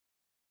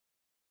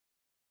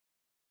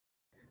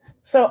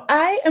So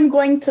I am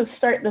going to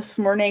start this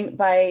morning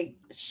by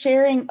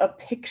sharing a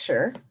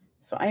picture.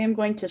 So I am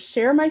going to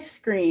share my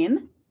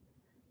screen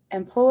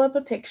and pull up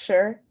a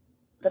picture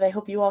that I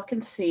hope you all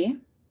can see.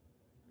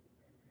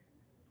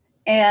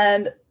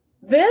 And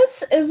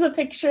this is a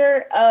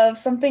picture of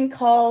something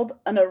called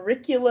an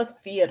auricula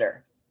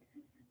theater.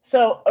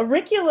 So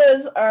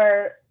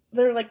auriculas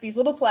they're like these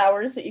little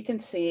flowers that you can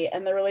see,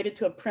 and they're related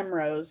to a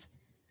primrose.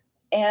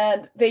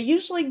 And they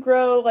usually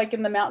grow like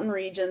in the mountain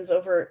regions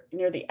over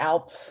near the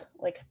Alps,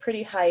 like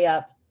pretty high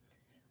up.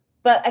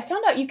 But I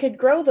found out you could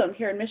grow them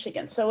here in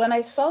Michigan. So when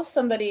I saw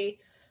somebody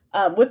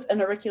with an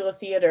auricula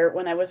theater,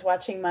 when I was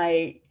watching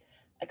I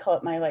call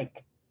it my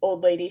like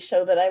old lady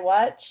show that I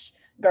watch,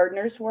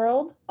 Gardener's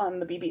World on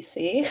the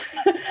BBC,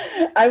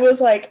 I was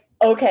like,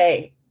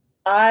 okay,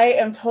 I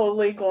am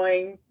totally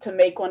going to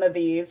make one of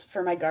these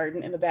for my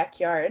garden in the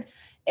backyard.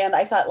 And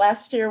I thought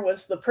last year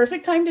was the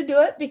perfect time to do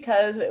it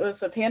because it was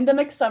the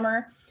pandemic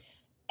summer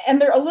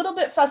and they're a little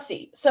bit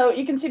fussy. So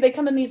you can see they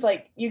come in these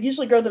like you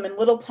usually grow them in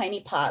little tiny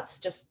pots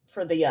just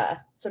for the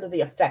sort of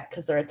the effect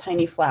because they're a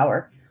tiny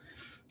flower.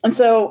 And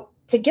so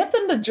to get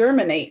them to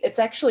germinate, it's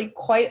actually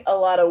quite a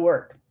lot of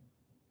work.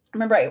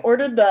 Remember, I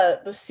ordered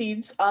the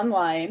seeds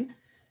online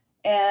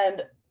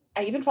and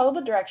I even followed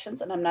the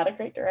directions, and I'm not a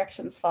great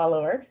directions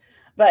follower,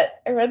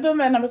 but I read them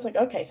and I was like,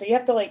 okay, so you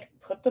have to like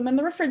put them in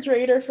the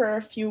refrigerator for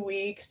a few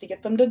weeks to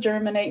get them to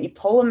germinate. And you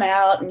pull them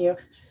out and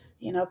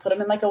put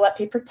them in like a wet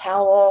paper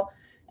towel.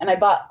 And I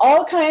bought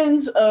all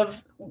kinds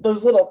of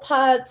those little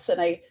pots and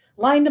I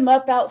lined them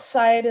up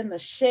outside in the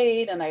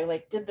shade. And I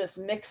like did this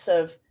mix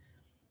of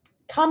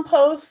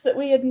compost that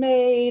we had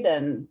made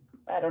and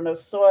I don't know,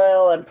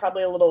 soil and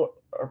probably a little,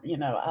 what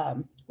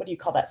do you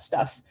call that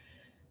stuff?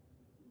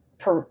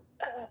 Per,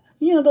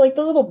 like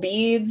the little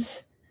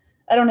beads.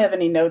 I don't have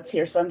any notes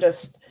here, so I'm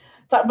just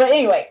but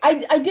anyway,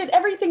 I did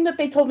everything that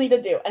they told me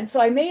to do. And so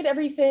I made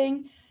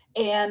everything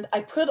and I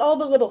put all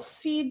the little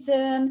seeds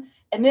in,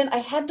 and then I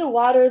had to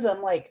water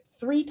them like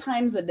 3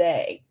 times a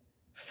day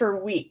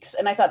for weeks.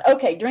 And I thought,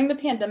 okay, during the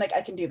pandemic,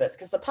 I can do this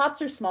because the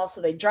pots are small,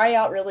 so they dry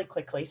out really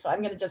quickly. So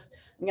I'm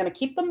gonna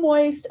keep them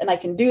moist and I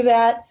can do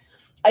that.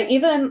 I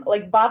even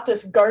like bought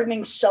this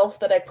gardening shelf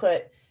that I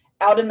put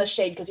out in the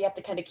shade because you have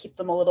to kind of keep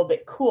them a little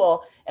bit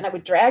cool. And I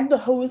would drag the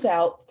hose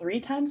out 3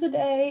 times a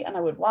day and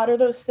I would water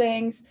those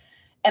things.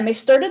 And they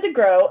started to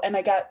grow and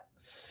I got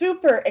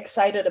super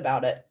excited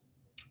about it.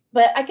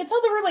 But I could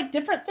tell there were like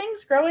different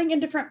things growing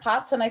in different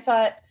pots. And I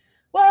thought,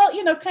 well,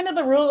 kind of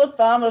the rule of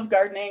thumb of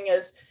gardening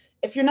is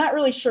if you're not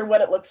really sure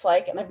what it looks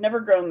like, and I've never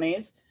grown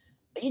these,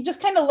 you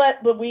just kind of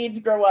let the weeds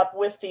grow up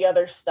with the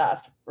other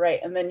stuff, right?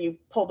 And then you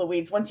pull the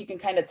weeds once you can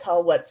kind of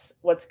tell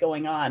what's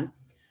going on.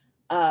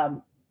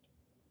 Um,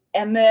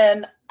 and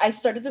then I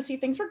started to see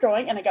things were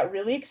growing and I got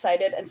really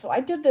excited. And so I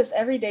did this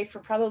every day for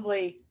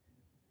probably,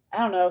 I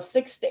don't know,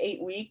 6 to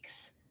 8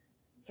 weeks,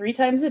 3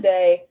 times a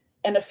day.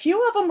 And a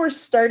few of them were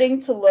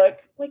starting to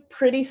look like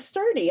pretty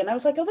sturdy. And I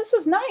was like, oh, this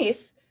is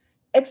nice,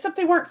 except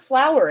they weren't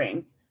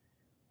flowering.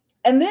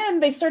 And then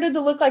they started to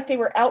look like they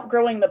were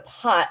outgrowing the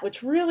pot,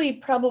 which really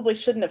probably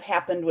shouldn't have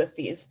happened with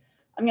these.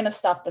 I'm going to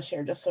stop the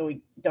share just so we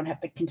don't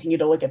have to continue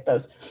to look at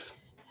those.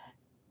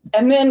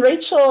 And then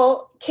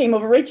Rachel came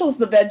over. Rachel's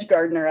the veg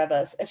gardener of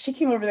us. And she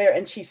came over there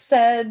and she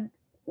said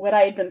what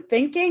I had been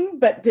thinking,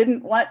 but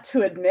didn't want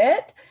to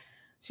admit.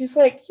 She's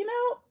like,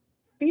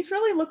 these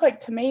really look like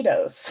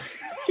tomatoes.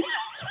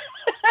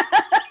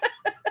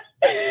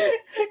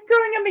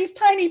 Growing in these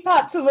tiny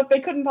pots so that they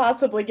couldn't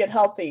possibly get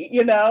healthy.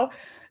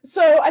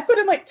 So I put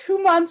in like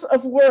 2 months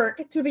of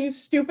work to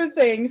these stupid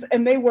things,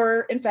 and they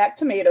were, in fact,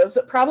 tomatoes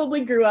that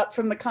probably grew up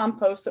from the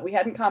compost that we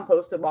hadn't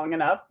composted long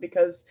enough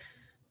because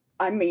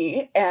I'm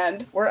me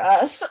and we're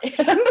us.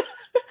 And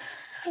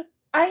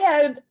I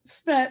had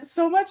spent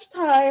so much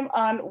time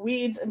on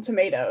weeds and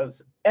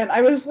tomatoes, and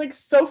I was like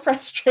so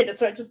frustrated.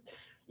 So I just,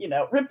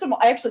 ripped them.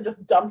 I actually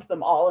just dumped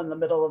them all in the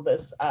middle of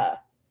this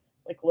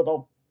like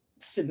little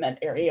cement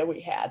area we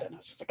had. And I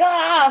was just like,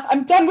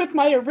 I'm done with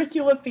my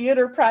auricula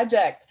theater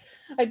project.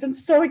 I'd been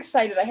so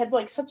excited. I had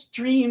like such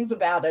dreams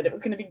about it. It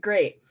was going to be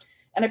great.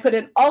 And I put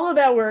in all of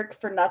that work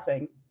for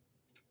nothing.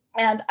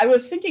 And I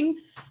was thinking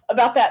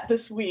about that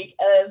this week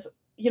as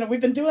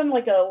we've been doing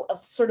like a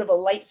sort of a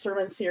light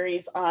sermon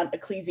series on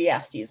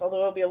Ecclesiastes, although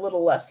it'll be a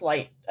little less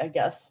light, I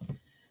guess.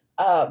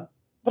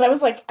 But I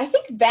was like, I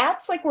think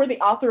that's like where the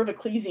author of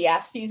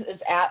Ecclesiastes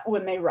is at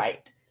when they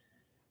write,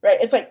 right?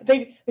 It's like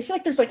they feel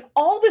like there's like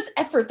all this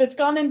effort that's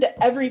gone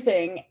into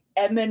everything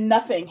and then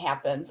nothing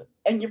happens.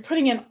 And you're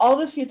putting in all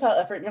this futile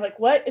effort and you're like,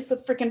 what is the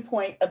freaking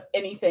point of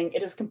anything?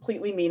 It is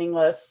completely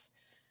meaningless.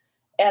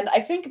 And I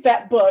think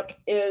that book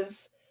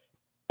is,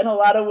 in a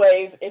lot of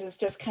ways, it is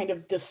just kind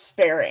of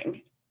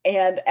despairing.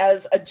 And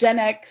as a Gen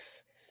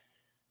X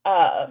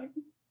uh,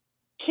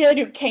 kid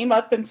who came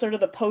up in sort of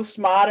the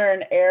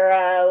postmodern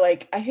era,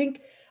 like I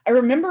think I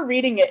remember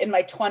reading it in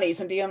my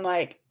 20s and being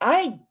like,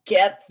 I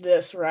get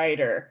this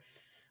writer.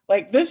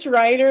 Like this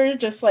writer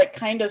just like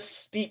kind of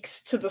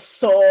speaks to the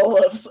soul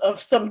of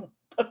some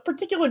of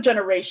particular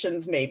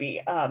generations,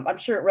 maybe. I'm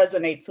sure it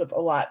resonates with a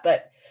lot,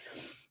 but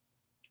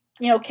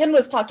Ken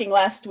was talking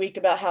last week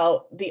about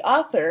how the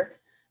author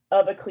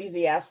of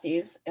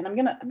Ecclesiastes, and I'm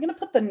gonna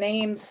put the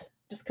names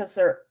just because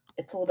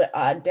it's a little bit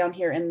odd down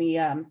here in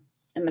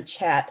the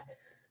chat.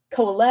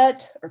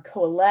 Qoheleth or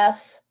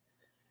Qoheleth,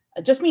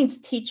 it just means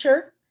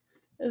teacher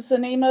is the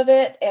name of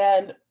it,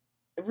 and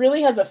it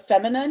really has a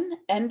feminine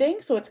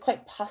ending, so it's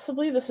quite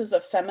possibly this is a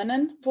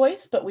feminine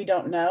voice, but we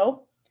don't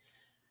know.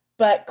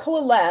 But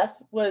Qoheleth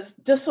was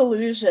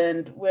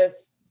disillusioned with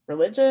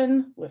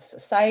religion, with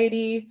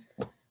society,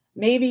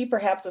 maybe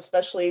perhaps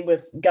especially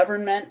with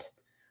government,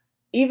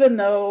 even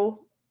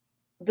though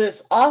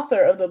this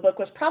author of the book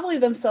was probably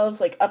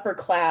themselves like upper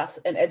class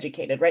and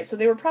educated, right? So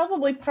they were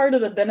probably part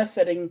of the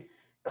benefiting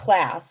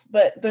class,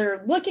 but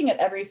they're looking at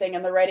everything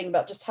and they're writing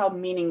about just how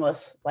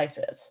meaningless life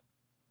is.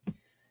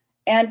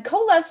 And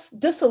Qoheleth's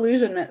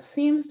disillusionment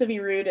seems to be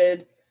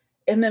rooted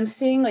in them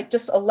seeing like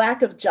just a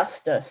lack of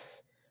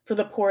justice for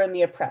the poor and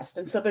the oppressed.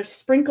 And so they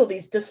sprinkle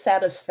these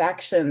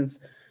dissatisfactions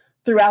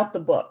throughout the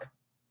book.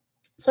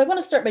 So I want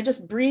to start by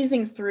just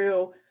breezing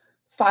through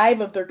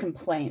 5 of their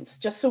complaints,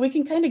 just so we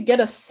can kind of get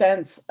a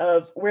sense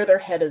of where their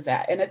head is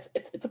at. And it's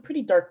a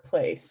pretty dark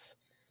place.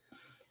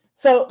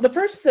 So the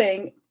first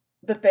thing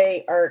that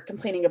they are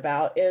complaining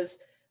about is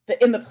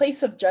that in the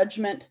place of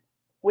judgment,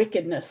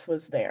 wickedness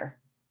was there.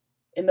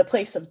 In the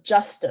place of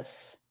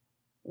justice,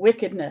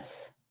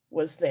 wickedness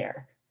was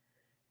there.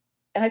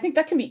 And I think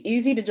that can be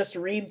easy to just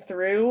read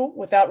through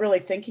without really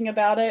thinking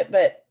about it,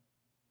 but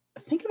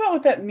think about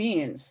what that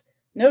means.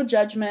 No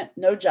judgment,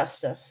 no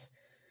justice.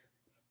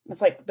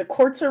 It's like the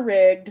courts are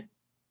rigged,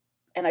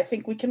 and I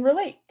think we can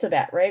relate to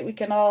that, right? We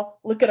can all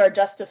look at our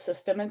justice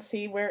system and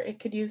see where it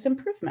could use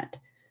improvement.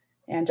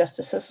 And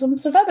justice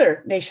systems of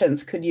other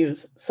nations could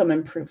use some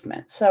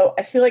improvement. So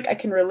I feel like I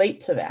can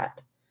relate to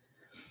that.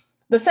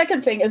 The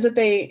second thing is that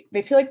they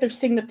feel like they're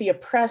seeing that the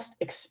oppressed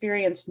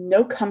experience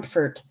no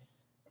comfort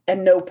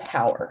and no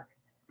power.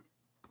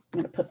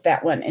 I'm going to put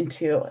that one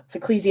into it's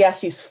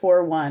Ecclesiastes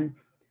 4:1.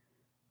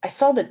 I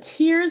saw the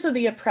tears of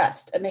the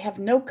oppressed, and they have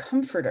no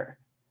comforter.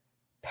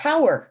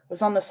 Power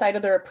was on the side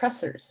of their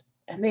oppressors,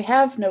 and they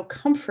have no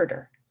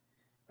comforter,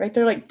 right?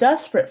 They're like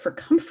desperate for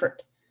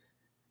comfort.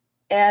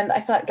 And I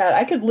thought, God,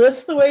 I could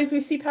list the ways we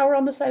see power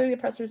on the side of the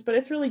oppressors, but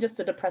it's really just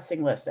a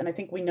depressing list. And I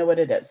think we know what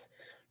it is,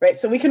 right?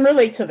 So we can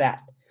relate to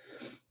that.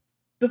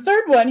 The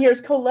third one here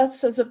is Qoheleth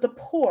says that the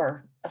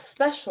poor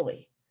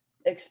especially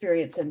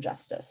experience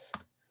injustice.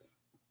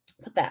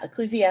 Put that,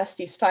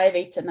 Ecclesiastes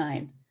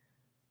 5:8-9.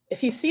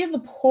 If you see the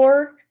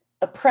poor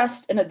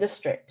oppressed in a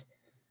district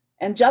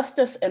and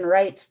justice and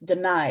rights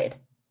denied,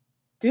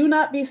 do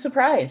not be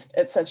surprised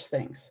at such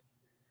things.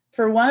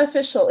 For one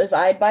official is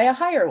eyed by a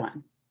higher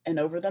one, and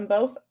over them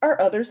both are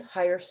others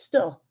higher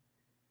still.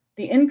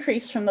 The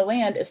increase from the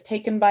land is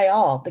taken by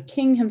all. The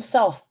king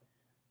himself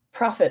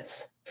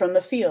profits from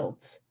the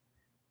fields.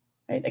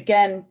 Right?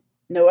 Again,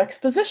 no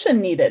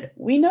exposition needed.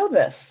 We know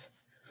this.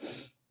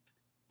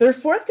 Their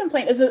fourth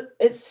complaint is that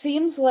it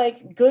seems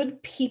like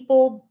good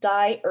people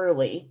die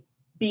early,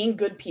 being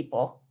good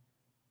people,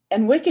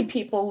 and wicked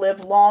people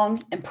live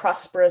long and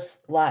prosperous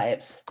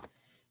lives.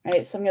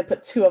 Right? So I'm going to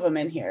put 2 of them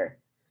in here.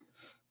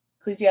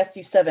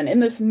 Ecclesiastes 7, in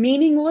this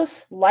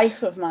meaningless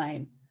life of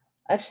mine,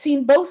 I've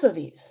seen both of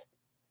these,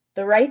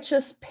 the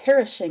righteous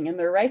perishing in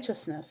their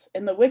righteousness,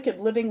 and the wicked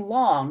living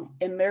long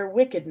in their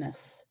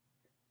wickedness.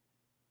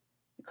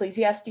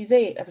 Ecclesiastes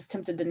 8, I was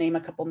tempted to name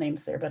a couple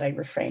names there, but I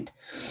refrained.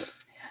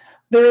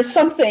 There is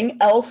something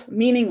else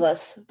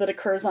meaningless that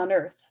occurs on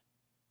earth.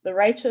 The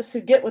righteous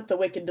who get what the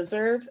wicked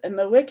deserve, and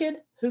the wicked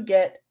who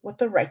get what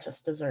the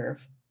righteous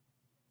deserve.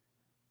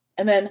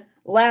 And then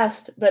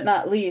last but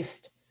not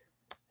least,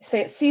 I say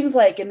it seems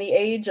like in the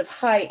age of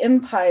high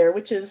empire,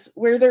 which is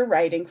where they're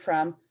writing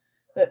from,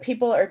 that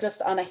people are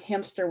just on a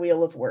hamster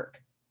wheel of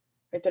work,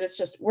 right? That it's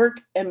just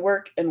work and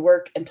work and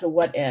work, and to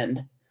what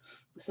end?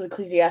 This is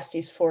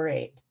Ecclesiastes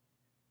 4:8.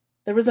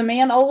 There was a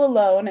man all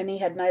alone, and he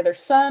had neither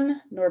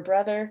son nor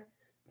brother.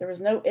 There was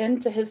no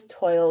end to his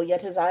toil,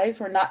 yet his eyes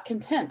were not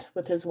content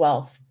with his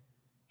wealth.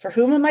 For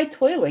whom am I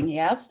toiling, he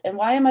asked, and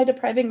why am I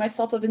depriving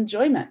myself of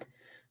enjoyment?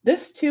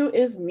 This too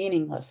is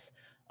meaningless,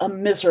 a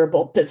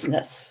miserable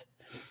business.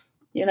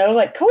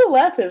 Like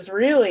Qoheleth is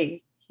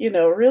really,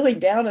 really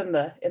down in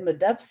the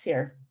depths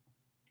here.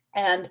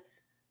 And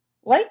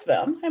like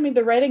them, I mean,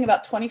 they're writing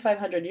about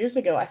 2,500 years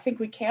ago. I think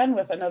we can,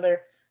 with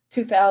another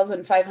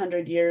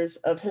 2,500 years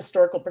of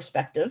historical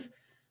perspective,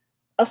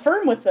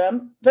 affirm with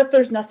them that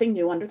there's nothing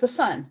new under the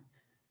sun,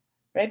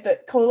 right?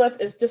 That Qoheleth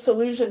is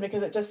disillusioned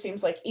because it just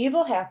seems like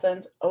evil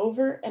happens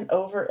over and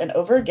over and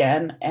over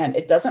again, and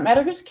it doesn't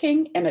matter who's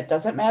king, and it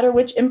doesn't matter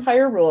which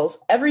empire rules.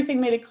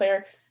 Everything they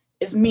declare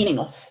is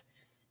meaningless.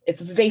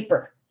 It's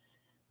vapor.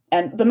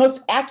 And the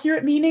most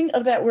accurate meaning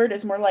of that word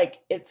is more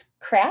like it's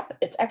crap.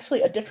 It's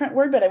actually a different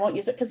word, but I won't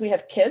use it because we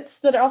have kids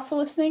that are also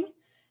listening,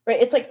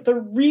 right? It's like they're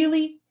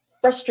really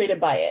frustrated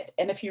by it.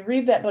 And if you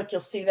read that book,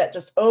 you'll see that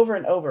just over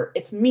and over.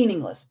 It's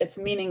meaningless. It's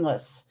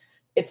meaningless.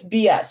 It's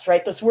BS,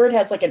 right? This word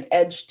has like an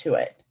edge to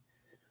it.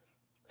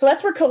 So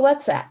that's where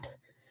Qoheleth's at.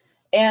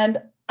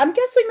 And I'm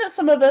guessing that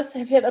some of us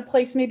have hit a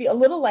place maybe a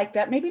little like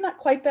that, maybe not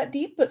quite that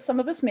deep, but some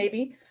of us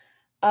maybe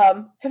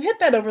have hit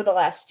that over the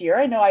last year.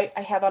 I know I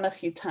have on a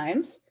few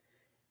times.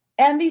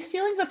 And these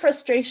feelings of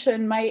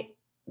frustration might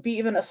be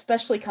even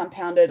especially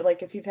compounded,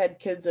 like if you've had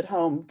kids at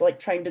home, like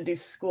trying to do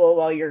school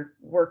while you're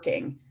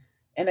working.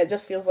 And it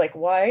just feels like,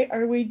 why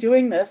are we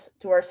doing this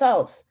to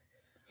ourselves?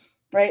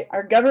 Right?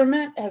 Our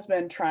government has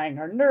been trying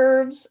our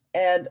nerves.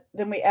 And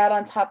then we add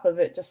on top of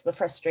it just the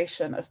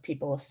frustration of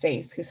people of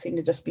faith who seem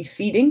to just be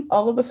feeding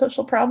all of the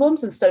social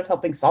problems instead of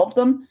helping solve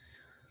them,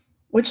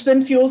 which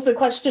then fuels the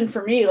question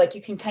for me. Like,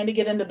 you can kind of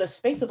get into this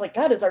space of like,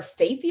 God, is our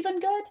faith even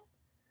good?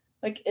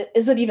 Like,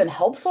 is it even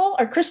helpful?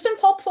 Are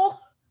Christians helpful?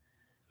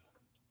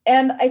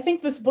 And I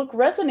think this book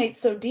resonates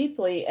so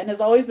deeply and has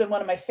always been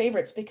one of my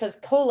favorites because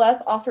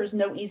Koleth offers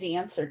no easy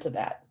answer to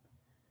that.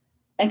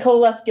 And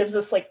Koleth gives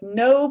us like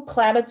no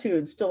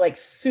platitudes to like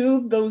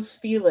soothe those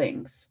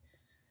feelings.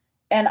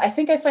 And I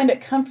think I find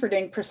it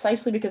comforting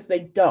precisely because they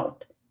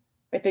don't.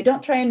 Right? They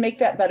don't try and make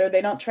that better.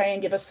 They don't try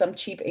and give us some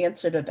cheap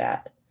answer to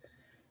that.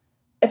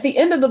 At the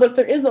end of the book,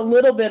 there is a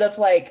little bit of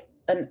like,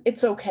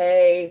 it's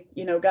okay,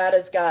 you know, God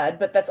is God,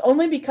 but that's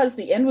only because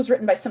the end was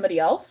written by somebody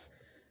else,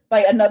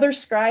 by another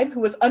scribe who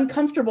was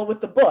uncomfortable with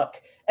the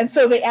book. And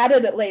so they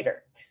added it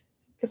later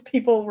because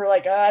people were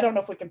like, I don't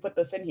know if we can put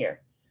this in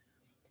here.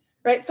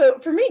 Right. So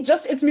for me,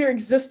 just its mere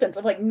existence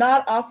of like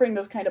not offering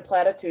those kind of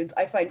platitudes,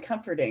 I find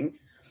comforting.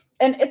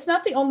 And it's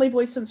not the only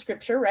voice in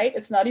scripture, right?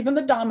 It's not even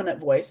the dominant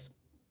voice,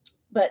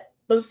 but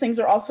those things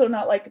are also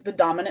not like the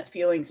dominant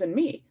feelings in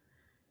me,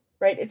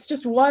 right? It's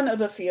just one of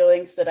the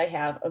feelings that I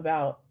have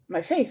about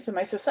my faith and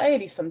my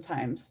society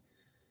sometimes.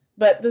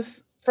 But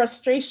this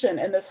frustration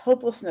and this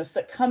hopelessness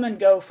that come and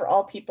go for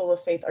all people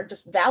of faith are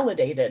just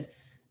validated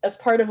as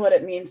part of what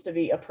it means to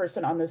be a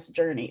person on this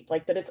journey.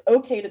 Like that it's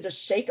okay to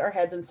just shake our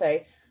heads and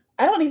say,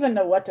 I don't even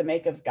know what to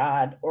make of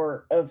God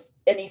or of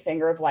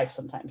anything or of life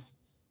sometimes.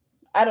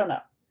 I don't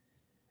know.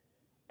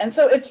 And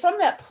so it's from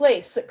that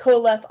place that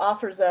Koleth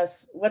offers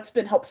us what's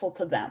been helpful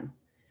to them.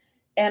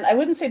 And I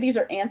wouldn't say these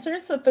are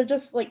answers, that they're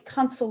just like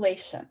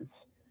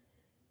consolations.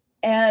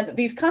 And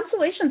these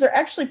consolations are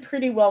actually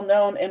pretty well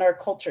known in our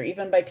culture,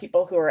 even by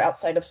people who are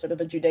outside of sort of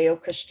the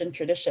Judeo-Christian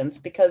traditions,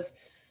 because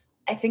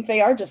I think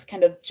they are just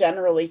kind of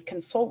generally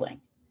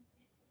consoling.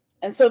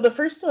 And so the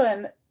first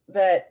one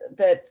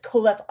that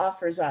Koleth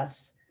offers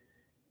us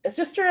is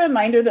just a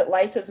reminder that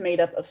life is made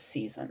up of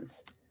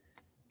seasons.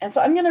 And so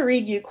I'm going to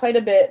read you quite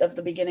a bit of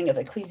the beginning of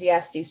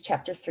Ecclesiastes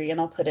chapter 3, and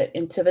I'll put it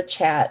into the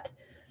chat.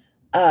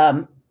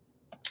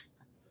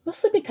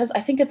 Mostly because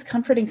I think it's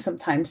comforting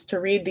sometimes to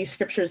read these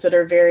scriptures that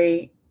are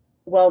very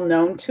well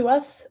known to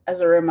us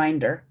as a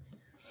reminder.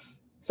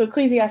 So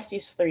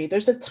Ecclesiastes 3,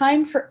 there's a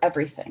time for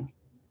everything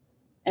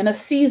and a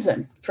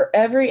season for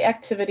every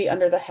activity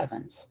under the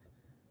heavens,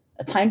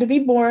 a time to be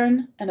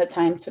born and a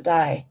time to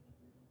die,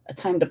 a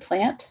time to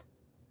plant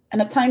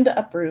and a time to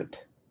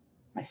uproot,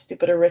 my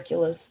stupid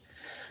auriculas,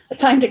 a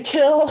time to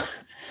kill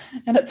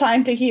and a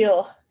time to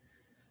heal,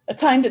 a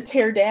time to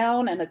tear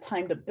down and a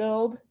time to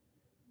build.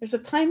 There's a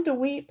time to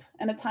weep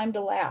and a time to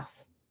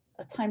laugh,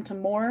 a time to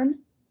mourn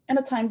and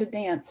a time to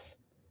dance,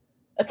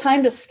 a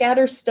time to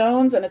scatter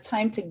stones and a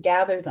time to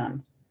gather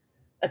them,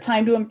 a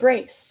time to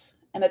embrace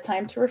and a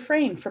time to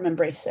refrain from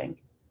embracing,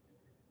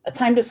 a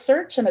time to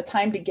search and a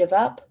time to give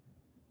up,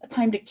 a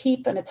time to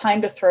keep and a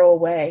time to throw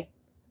away,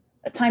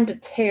 a time to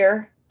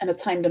tear and a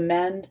time to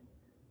mend,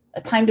 a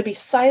time to be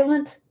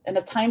silent and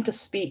a time to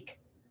speak,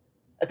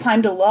 a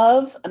time to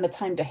love and a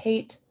time to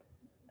hate,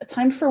 a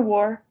time for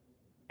war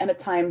and a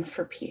time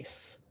for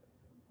peace.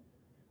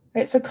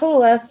 Right? So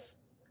Koleth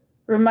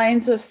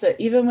reminds us that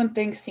even when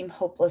things seem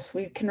hopeless,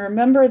 we can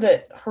remember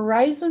that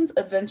horizons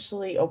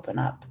eventually open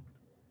up.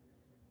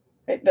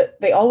 Right? That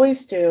they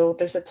always do.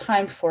 There's a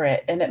time for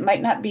it, and it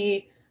might not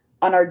be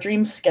on our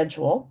dream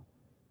schedule,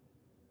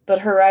 but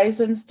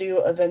horizons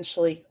do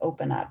eventually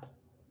open up.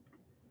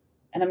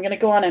 And I'm going to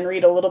go on and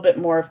read a little bit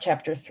more of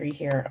chapter 3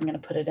 here. I'm going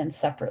to put it in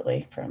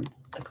separately from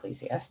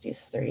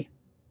Ecclesiastes 3.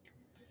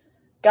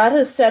 God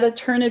has set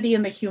eternity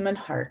in the human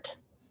heart.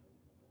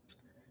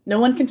 No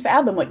one can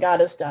fathom what God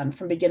has done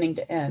from beginning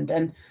to end.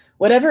 And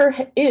whatever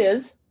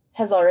is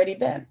has already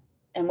been,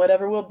 and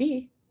whatever will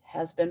be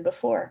has been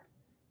before.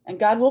 And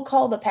God will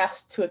call the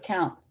past to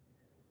account.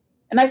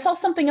 And I saw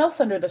something else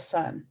under the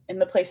sun. In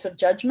the place of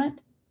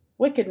judgment,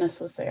 wickedness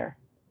was there.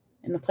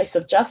 In the place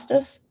of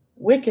justice,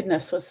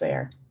 wickedness was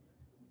there.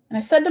 And I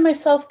said to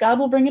myself, God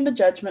will bring into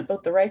judgment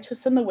both the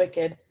righteous and the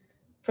wicked,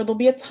 for there'll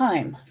be a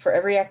time for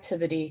every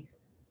activity,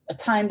 a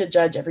time to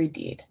judge every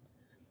deed.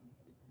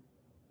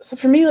 So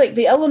for me, like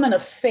the element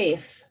of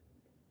faith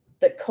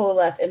that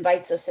Koleth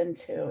invites us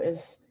into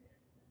is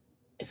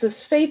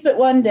this faith that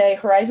one day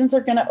horizons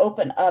are going to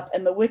open up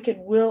and the wicked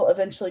will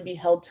eventually be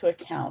held to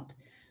account.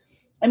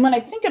 And when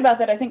I think about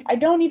that, I think I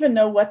don't even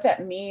know what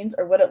that means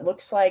or what it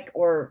looks like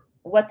or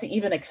what to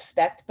even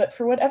expect. But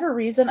for whatever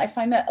reason, I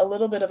find that a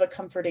little bit of a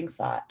comforting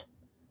thought.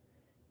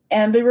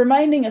 And they're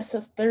reminding us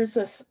that there's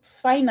this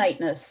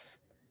finiteness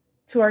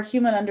to our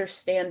human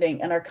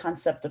understanding and our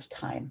concept of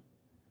time.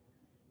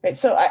 right?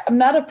 So I'm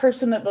not a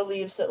person that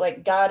believes that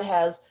like God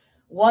has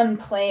one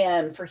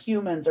plan for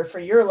humans or for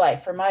your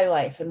life, for my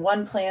life, and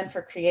one plan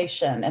for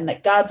creation, and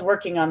that God's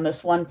working on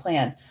this one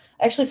plan.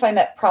 I actually find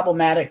that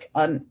problematic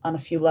on a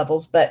few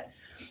levels, but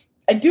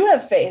I do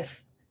have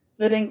faith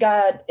that in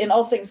God, in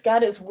all things,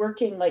 God is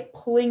working, like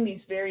pulling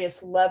these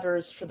various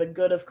levers for the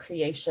good of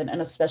creation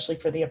and especially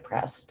for the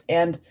oppressed.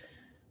 And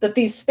that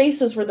these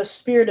spaces where the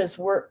Spirit is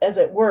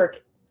at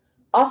work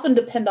often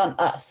depend on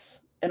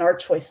us and our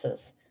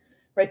choices,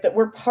 right? That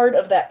we're part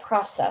of that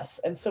process.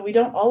 And so we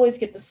don't always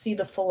get to see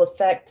the full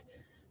effect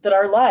that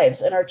our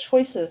lives and our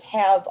choices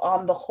have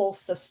on the whole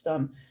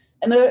system.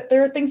 And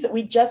there are things that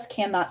we just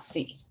cannot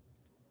see,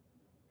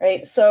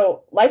 right?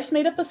 So life's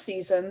made up of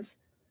seasons,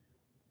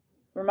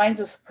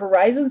 reminds us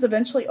horizons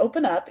eventually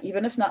open up,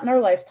 even if not in our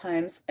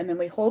lifetimes. And then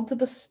we hold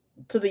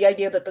to the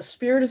idea that the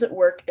Spirit is at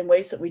work in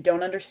ways that we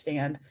don't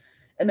understand.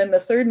 And then the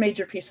third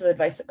major piece of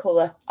advice that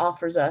Colette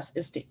offers us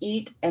is to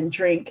eat and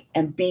drink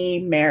and be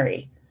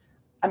merry.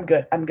 I'm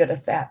good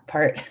at that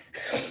part.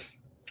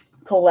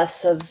 Colette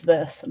says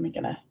this. I'm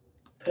gonna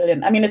put it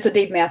in. I mean, it's a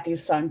Dave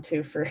Matthews song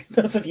too, for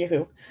those of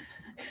you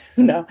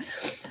who know.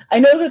 I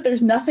know that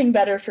there's nothing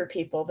better for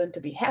people than to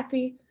be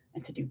happy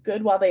and to do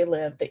good while they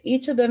live, that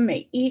each of them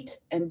may eat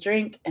and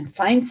drink and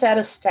find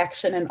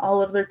satisfaction in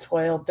all of their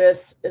toil.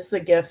 This is the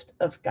gift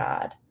of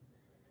God.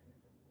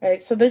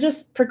 Right? So they're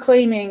just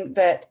proclaiming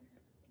that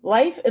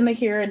life in the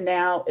here and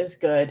now is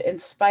good, in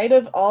spite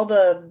of all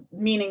the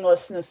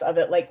meaninglessness of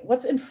it, like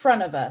what's in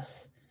front of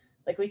us.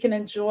 Like we can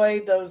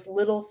enjoy those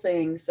little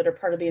things that are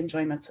part of the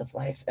enjoyments of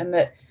life, and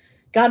that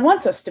God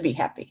wants us to be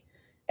happy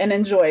and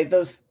enjoy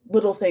those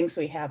little things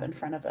we have in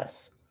front of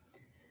us.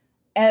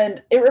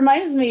 And it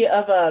reminds me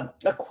of a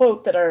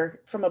quote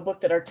from a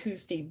book that our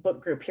Tuesday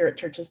book group here at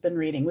church has been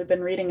reading. We've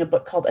been reading a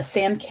book called A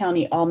Sand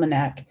County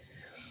Almanac.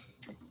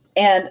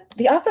 And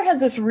the author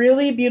has this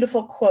really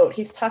beautiful quote.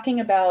 He's talking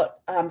about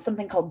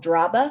something called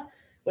draba,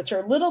 which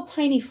are little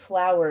tiny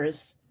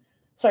flowers.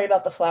 Sorry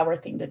about the flower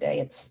theme today.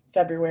 It's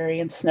February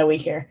and snowy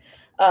here.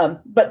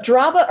 But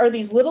draba are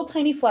these little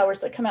tiny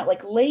flowers that come out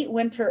like late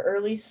winter,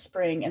 early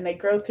spring, and they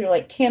grow through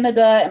like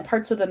Canada and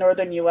parts of the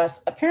northern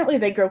US. Apparently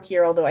they grow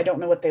here, although I don't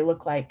know what they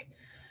look like.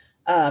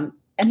 And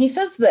he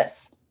says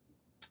this.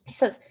 He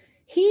says,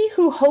 "He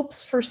who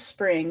hopes for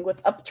spring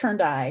with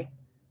upturned eye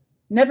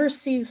never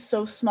sees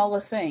so small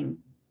a thing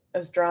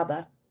as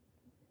draba.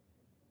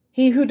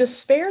 He who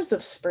despairs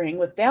of spring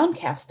with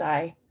downcast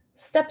eye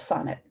steps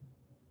on it,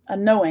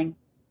 unknowing.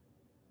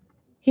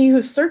 He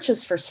who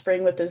searches for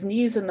spring with his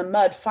knees in the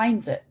mud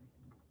finds it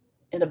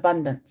in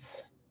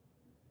abundance."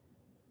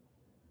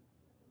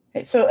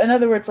 Okay, so in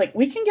other words, like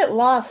we can get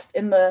lost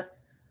in the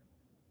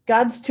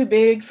God's too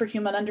big for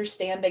human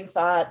understanding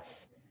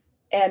thoughts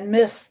and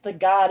miss the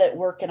God at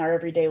work in our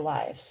everyday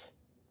lives.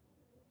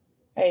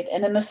 Right?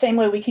 And in the same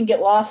way, we can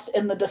get lost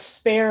in the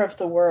despair of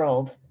the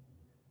world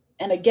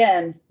and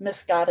again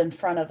miss God in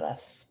front of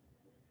us.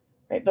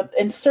 Right? But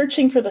in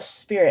searching for the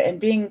Spirit and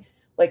being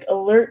like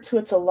alert to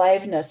its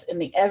aliveness in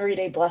the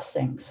everyday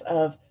blessings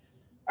of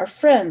our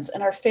friends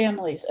and our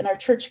families and our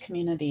church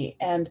community,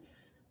 and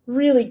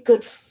really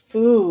good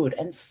food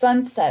and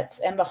sunsets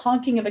and the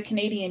honking of the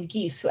Canadian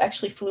geese who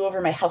actually flew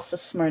over my house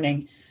this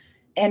morning,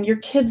 and your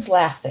kids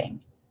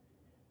laughing,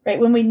 right?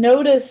 When we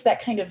notice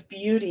that kind of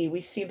beauty,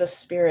 we see the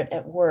Spirit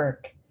at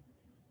work.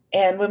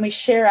 And when we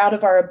share out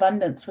of our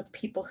abundance with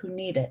people who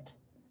need it,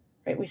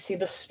 right, we see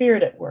the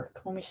Spirit at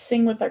work. When we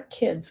sing with our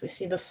kids, we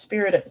see the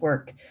Spirit at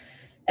work.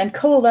 And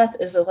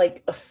Koheleth is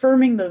like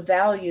affirming the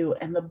value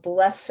and the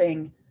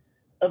blessing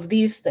of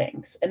these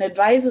things, and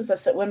advises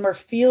us that when we're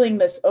feeling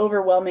this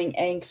overwhelming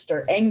angst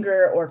or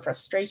anger or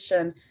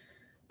frustration,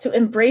 to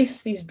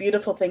embrace these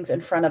beautiful things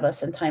in front of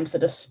us in times of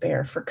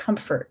despair for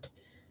comfort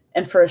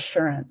and for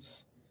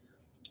assurance.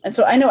 And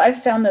so I know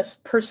I've found this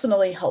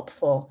personally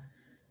helpful,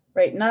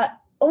 right? Not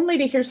only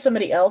to hear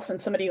somebody else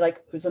and somebody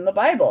like who's in the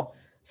Bible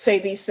say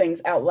these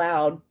things out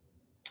loud,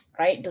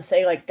 right? To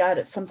say like, God,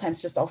 it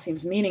sometimes just all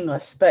seems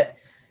meaningless, but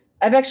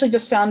I've actually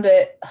just found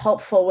it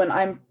helpful when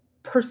I'm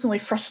personally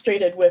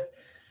frustrated with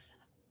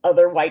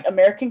other white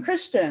American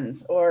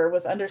Christians, or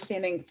with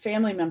understanding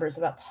family members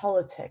about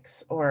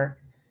politics, or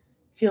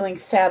feeling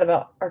sad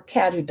about our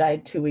cat who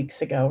died 2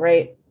 weeks ago,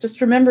 right?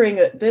 Just remembering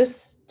that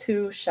this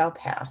too shall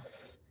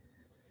pass.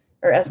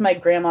 Or as my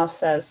grandma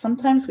says,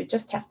 sometimes we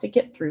just have to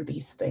get through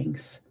these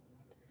things,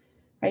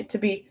 right? To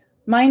be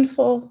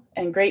mindful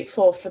and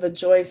grateful for the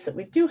joys that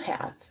we do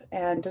have,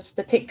 and just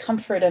to take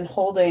comfort in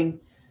holding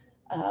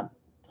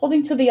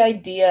to the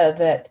idea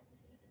that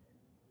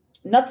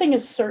nothing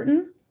is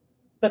certain,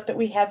 but that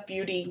we have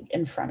beauty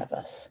in front of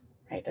us,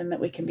 right? And that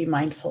we can be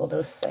mindful of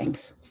those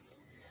things.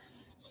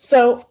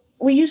 So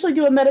we usually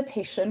do a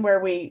meditation where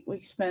we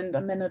spend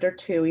a minute or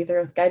two, either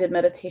with guided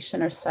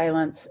meditation or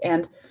silence.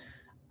 And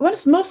I want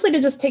us mostly to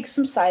just take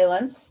some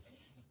silence.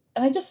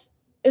 And I just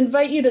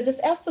invite you to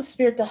just ask the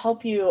Spirit to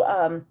help you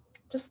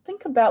just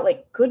think about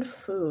like good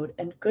food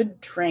and good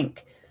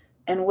drink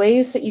and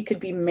ways that you could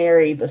be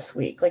merry this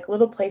week, like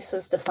little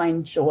places to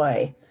find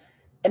joy.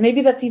 And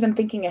maybe that's even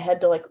thinking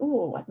ahead to like,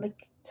 ooh,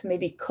 like to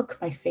maybe cook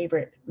my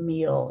favorite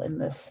meal in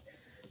this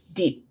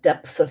deep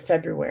depths of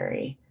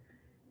February.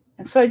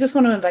 And so I just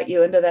want to invite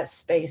you into that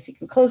space. You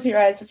can close your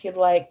eyes if you'd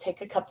like,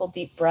 take a couple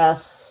deep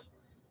breaths,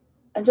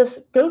 and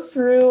just go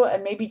through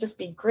and maybe just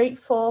be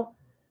grateful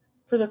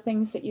for the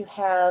things that you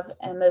have,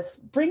 and this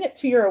bring it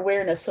to your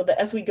awareness so that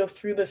as we go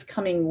through this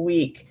coming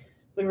week,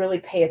 we really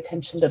pay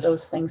attention to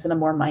those things in a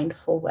more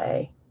mindful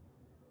way.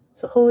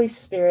 So Holy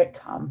Spirit,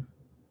 come.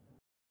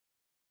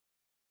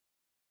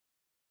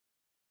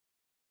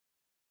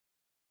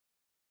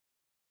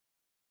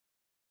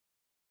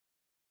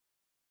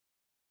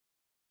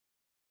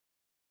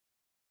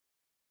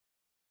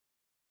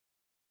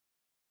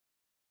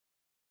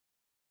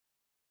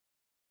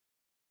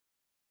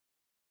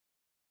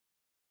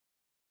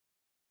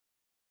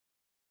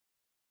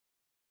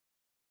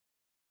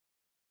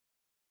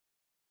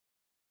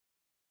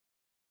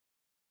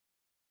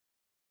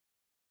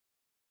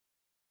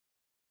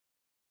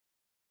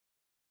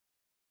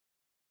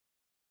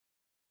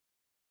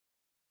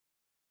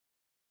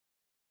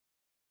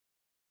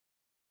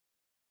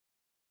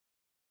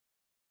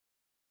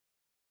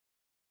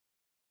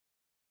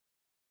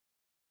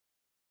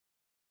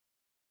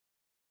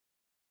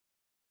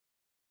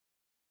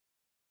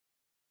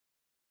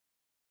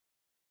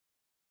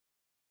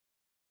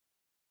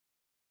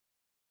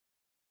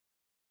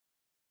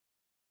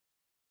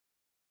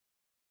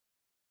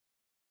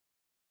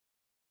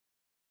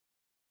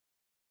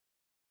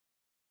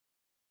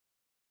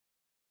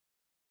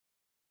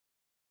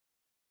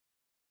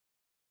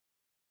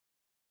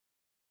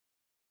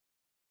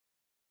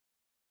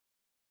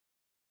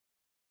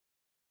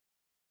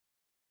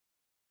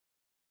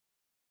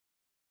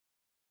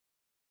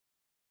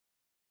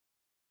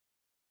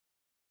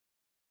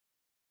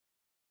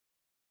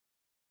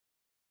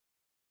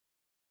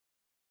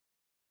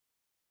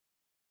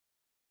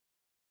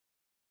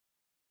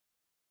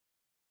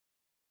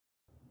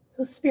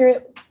 So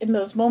Spirit, in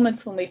those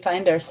moments when we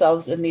find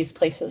ourselves in these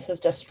places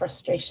of just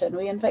frustration,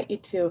 we invite you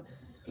to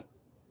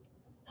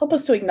help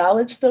us to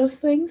acknowledge those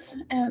things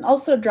and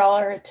also draw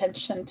our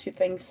attention to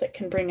things that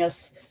can bring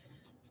us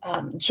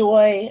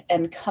joy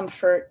and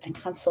comfort and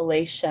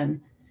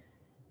consolation.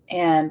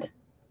 And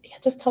yeah,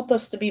 just help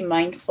us to be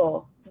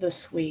mindful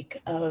this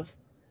week of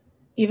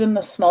even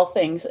the small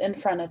things in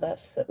front of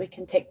us, that we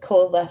can take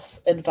Koleth's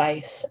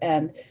advice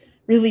and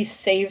really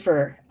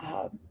savor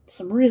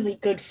some really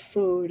good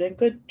food and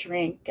good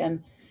drink.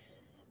 And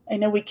I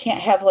know we can't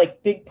have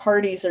like big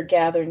parties or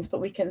gatherings, but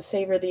we can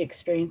savor the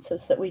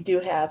experiences that we do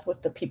have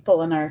with the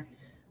people in our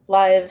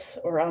lives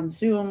or on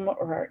Zoom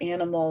or our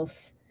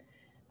animals.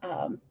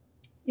 Um,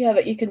 yeah,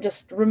 that you can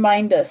just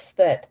remind us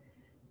that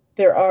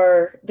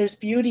there's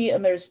beauty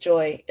and there's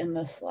joy in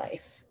this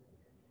life.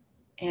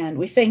 And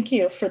we thank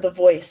you for the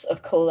voice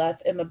of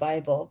Koleth in the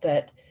Bible,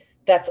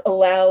 that's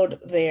allowed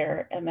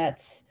there, and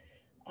that's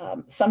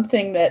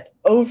something that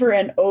over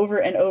and over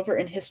and over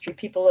in history,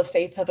 people of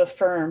faith have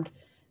affirmed.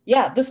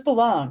 Yeah, this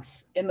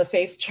belongs in the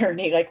faith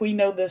journey. Like, we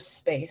know this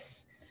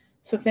space.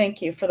 So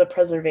thank you for the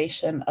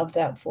preservation of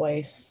that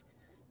voice.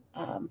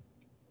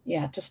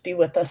 Yeah, just be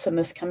with us in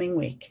this coming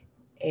week.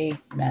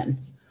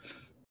 Amen.